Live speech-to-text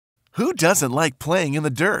Who doesn't like playing in the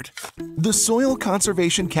dirt? The Soil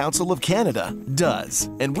Conservation Council of Canada does,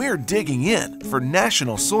 and we're digging in for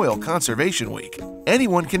National Soil Conservation Week.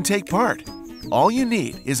 Anyone can take part. All you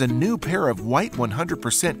need is a new pair of white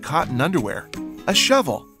 100% cotton underwear, a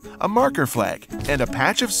shovel, a marker flag, and a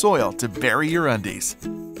patch of soil to bury your undies.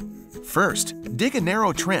 First, dig a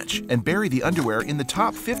narrow trench and bury the underwear in the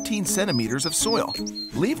top 15 centimeters of soil.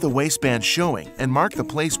 Leave the waistband showing and mark the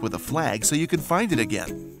place with a flag so you can find it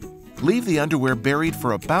again. Leave the underwear buried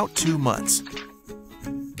for about 2 months.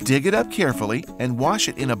 Dig it up carefully and wash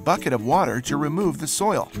it in a bucket of water to remove the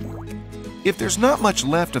soil. If there's not much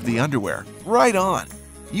left of the underwear, right on!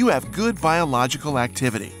 You have good biological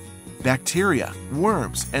activity. Bacteria,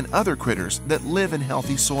 worms, and other critters that live in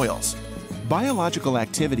healthy soils. Biological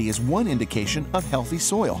activity is one indication of healthy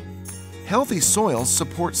soil. Healthy soils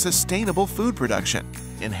support sustainable food production,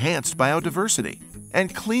 enhanced biodiversity,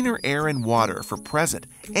 and cleaner air and water for present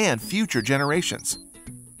and future generations.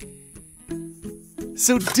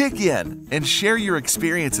 So dig in and share your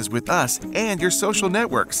experiences with us and your social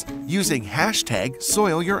networks using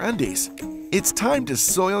 #SoilYourUndies. It's time to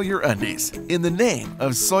soil your undies in the name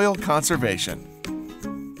of soil conservation.